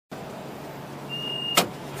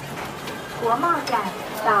国贸站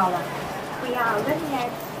到了，不要扔人，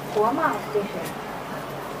国贸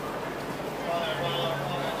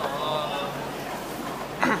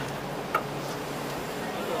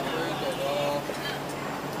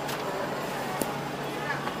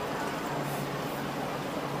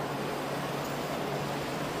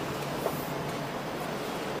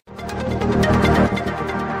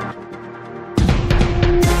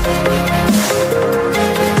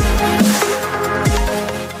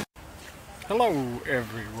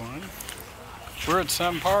everyone. We're at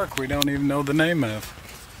some park we don't even know the name of.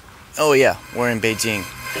 Oh yeah, we're in Beijing.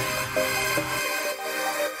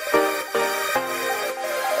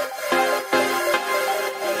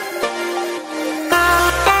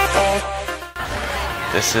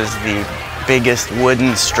 This is the biggest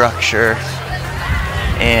wooden structure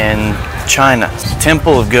in China.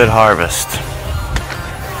 Temple of Good Harvest.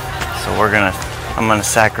 So I'm gonna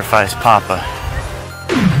sacrifice Papa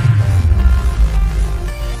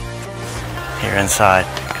here inside,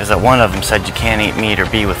 because one of them said you can't eat meat or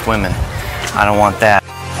be with women. I don't want that.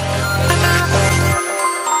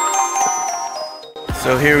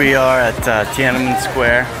 So here we are at Tiananmen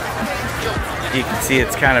Square. You can see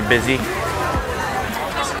it's kind of busy.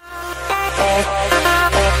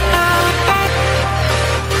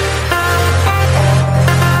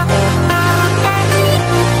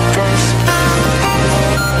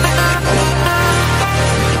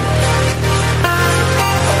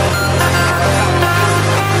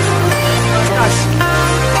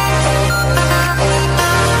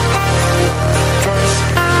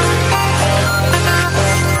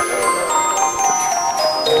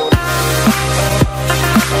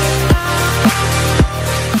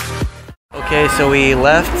 Okay, so we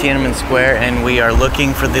left Tiananmen Square and we are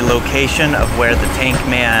looking for the location of where the tank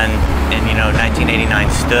man in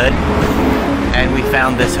 1989 stood, and we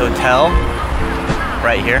found this hotel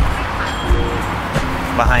right here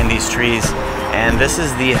behind these trees, and this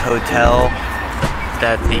is the hotel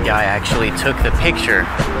that the guy actually took the picture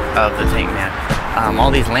of the tank man.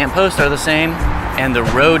 All these lampposts are the same and the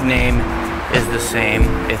road name is the same,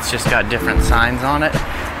 it's just got different signs on it,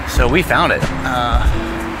 so we found it.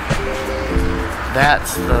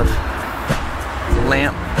 That's the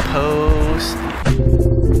lamp post.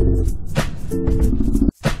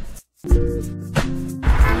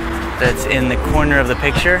 That's in the corner of the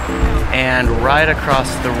picture, and right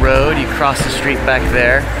across the road, you cross the street back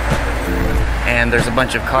there, and there's a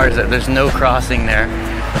bunch of cars there's no crossing there,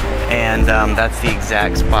 and that's the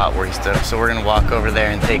exact spot where he stood. So we're gonna walk over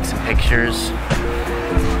there and take some pictures,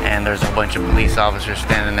 and there's a bunch of police officers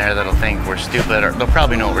standing there that'll think we're stupid, or they'll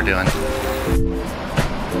probably know what we're doing.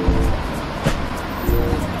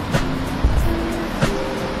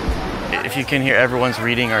 If you can hear, everyone's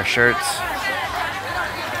reading our shirts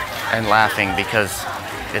and laughing because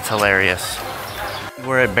it's hilarious.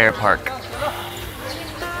 We're at Bear Park.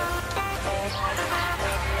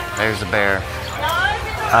 There's a bear.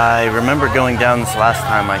 I remember going down this last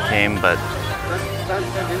time I came, but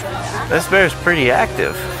this bear's pretty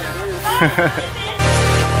active.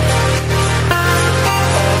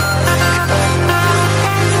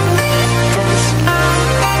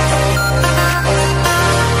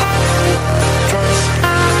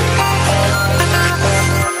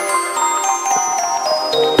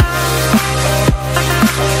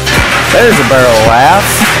 There's a barrel of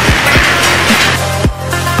laughs.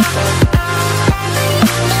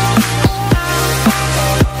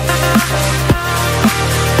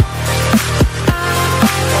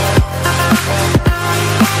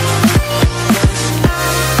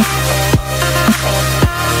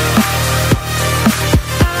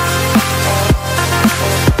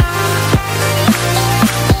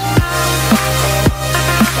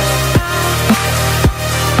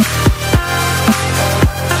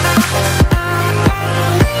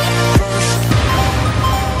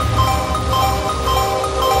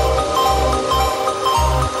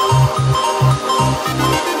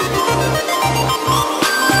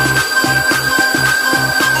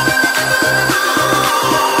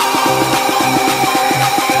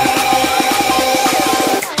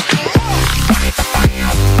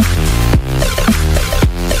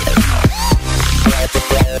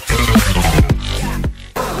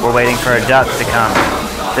 We're waiting for our duck to come.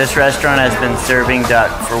 This restaurant has been serving duck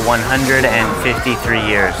for 153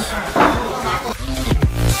 years.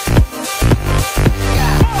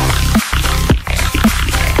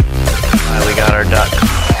 We got our duck.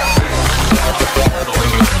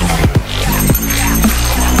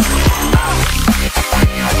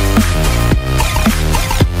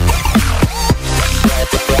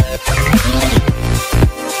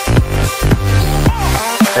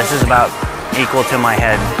 This is about equal to my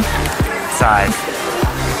head. size.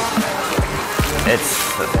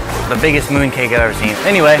 It's the biggest mooncake I've ever seen.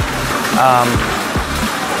 Anyway,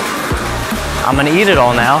 I'm gonna eat it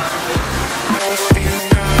all now.